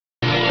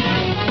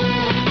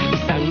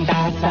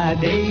tasa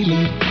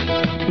daily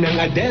ng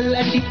Adelle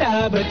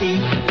Ashitaba Tea.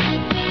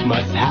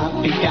 Mas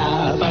happy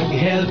ka pag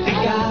healthy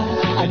ka,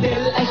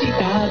 Adelle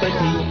Ashitaba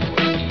Tea.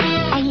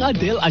 Ang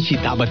Adelle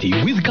Ashitaba Tea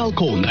with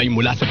Calcone ay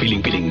mula sa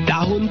piling-piling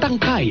dahon,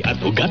 tangkay at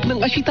ugat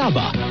ng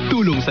ashitaba.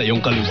 Tulong sa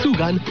iyong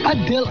kalusugan,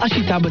 Adelle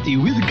Ashitaba Tea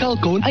with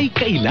Calcone ay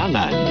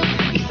kailangan.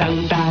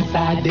 Isang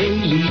tasa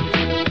daily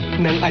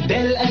ng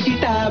Adelle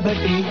Ashitaba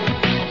Tea.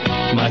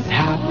 Mas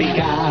happy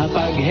ka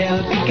pag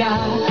healthy ka,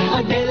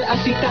 Adelle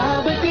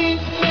Ashitaba Tea.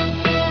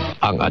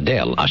 Ang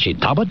Adelle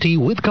Ashitaba Tea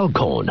with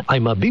Calcone ay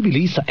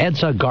mabibili sa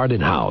EDSA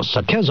Garden House sa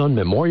Quezon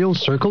Memorial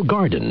Circle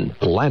Garden,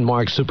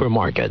 Landmark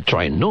Supermarket,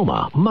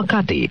 Trinoma,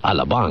 Makati,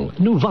 Alabang,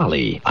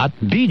 Nuvali, at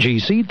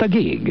BGC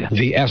Taguig,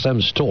 the SM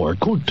Store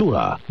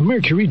Cultura,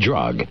 Mercury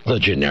Drug, the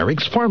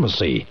Generics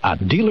Pharmacy, at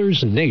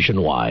dealers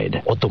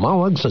nationwide. O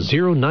tumawag sa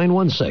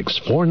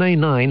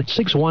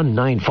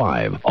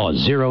 0916-499-6195 o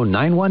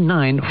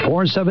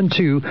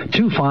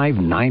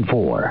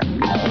 0919-472-2594.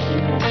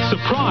 Sa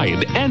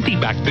Pride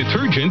Antibac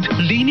Detergent,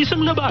 linis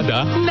ang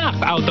labada, knock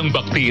out ang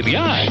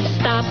bakterya.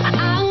 Stop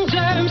ang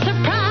germs sa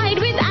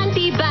Pride with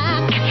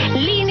Antibac.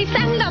 Linis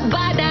ang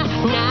labada,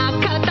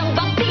 knock out ang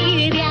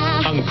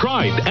bakterya. Ang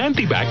Pride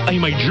Antibac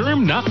ay may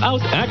germ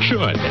knockout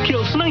action.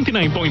 Kills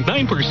 99.9%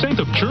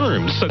 of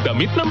germs sa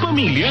damit ng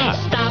pamilya.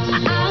 Stop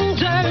ang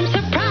germs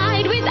sa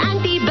Pride with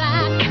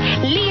Antibac.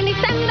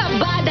 Linis ang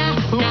labada,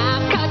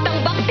 knock out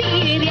ang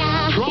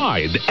bakterya.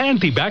 Pride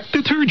Antibac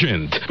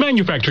Detergent.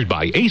 Manufactured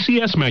by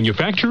ACS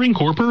Manufacturing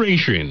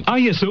Corporation.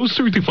 ISO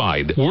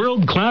certified.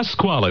 World-class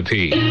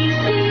quality.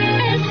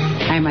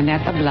 I'm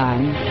Annette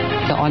Ablan,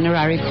 the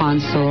Honorary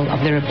Consul of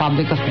the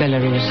Republic of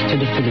Belarus to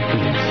the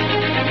Philippines.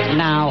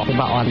 Now,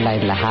 iba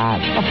online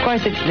lahat. Of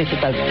course, it's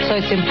difficult. So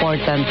it's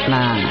important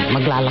na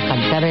maglalakad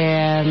ka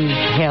rin,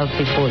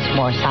 healthy foods,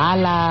 more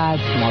salads,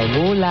 more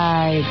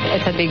gulay.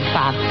 It's a big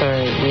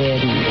factor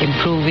in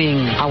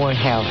improving our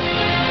health.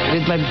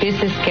 With my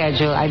busy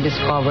schedule, I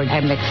discovered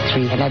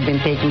MX3 and I've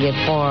been taking it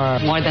for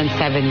more than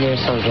 7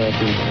 years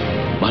already.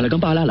 Mahalagang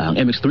paalala, ang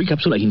MX3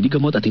 Capsule ay hindi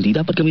gamot at hindi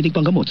dapat gamitin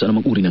panggamot sa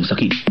anumang uri ng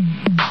sakit.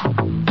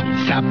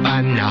 Sa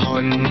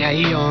panahon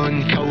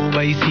ngayon, kau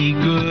ba'y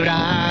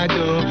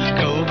sigurado?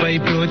 Kau ba'y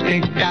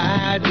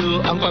protektado?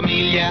 Ang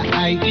pamilya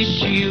ay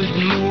i-shield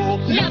mo.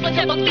 Laban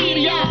sa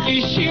bakterya,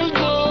 I-shield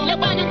mo.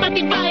 laban ng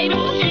pati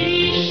virus.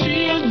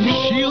 I-shield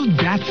mo. Shield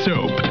Bath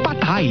Soap.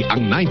 Patay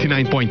ang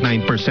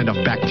 99.9% of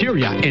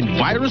bacteria and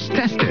virus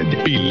tested.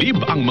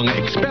 Bilib ang mga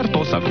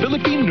eksperto sa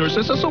Philippine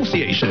Nurses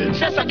Association.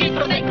 Sa sakit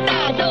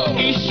protektado,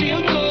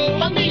 I-shield mo.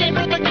 pamilya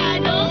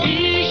protektado.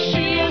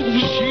 I-shield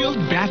mo. Shield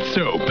Bath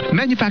Soap.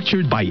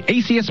 Manufactured by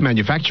ACS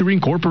Manufacturing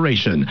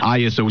Corporation.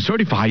 ISO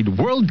certified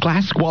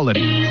world-class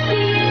quality.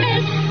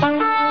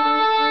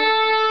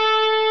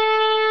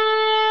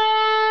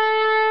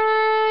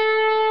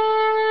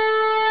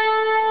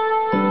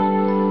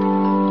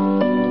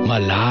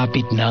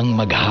 Malapit nang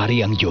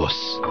maghari ang Diyos.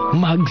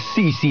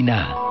 Magsisi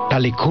na.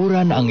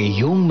 Talikuran ang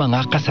iyong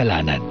mga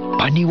kasalanan.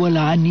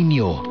 Paniwalaan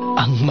ninyo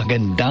ang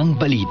magandang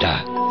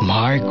balita.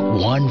 Mark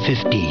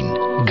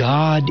 1:15.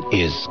 God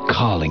is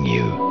calling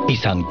you.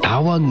 Isang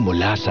tawag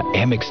mula sa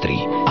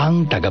MX3,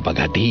 ang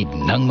tagapaghatid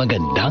ng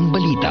magandang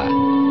balita.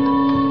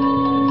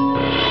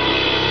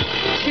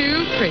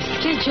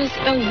 Prestigious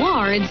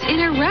awards in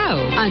a row.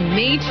 On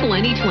May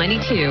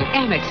 2022,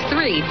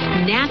 MX3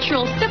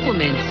 Natural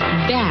Supplements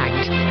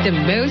bagged the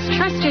Most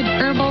Trusted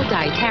Herbal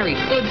Dietary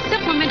Food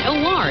Supplement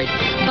Award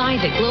by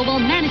the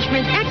Global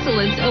Management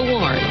Excellence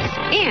Awards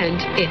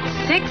and its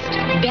 6th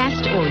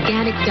Best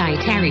Organic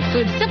Dietary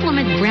Food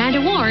Supplement Brand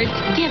Award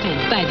given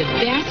by the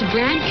Best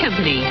Brand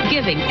Company,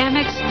 giving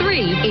MX3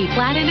 a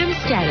platinum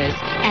status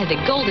at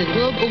the Golden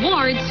Globe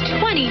Awards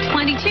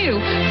 2022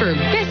 for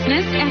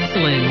business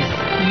excellence.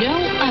 No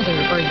other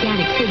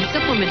organic food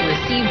supplement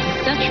received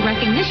such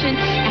recognition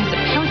as a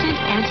potent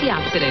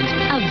antioxidant,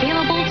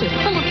 available to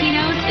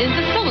Filipinos in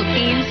the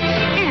Philippines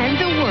and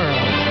the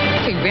world.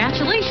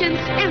 Congratulations,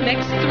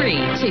 MX3.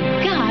 To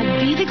God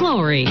be the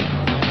glory.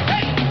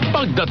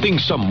 Pagdating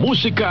sa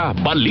musika,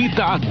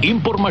 balita at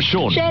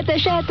impormasyon,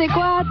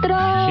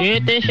 774.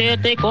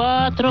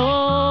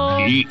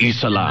 774.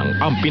 iisa lang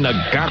ang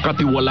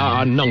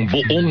pinagkakatiwalaan ng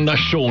buong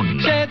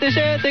nasyon.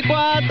 774.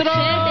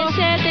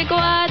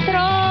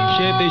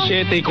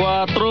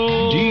 774.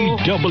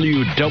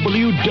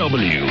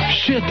 DWWW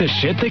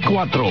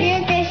 774.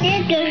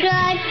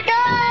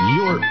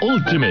 Your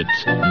ultimate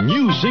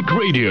music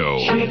radio.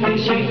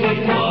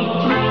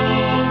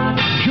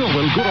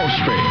 Joel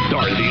Gorospe,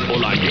 Darlene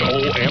Olaño,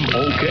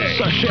 OMOK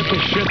sa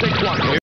 774.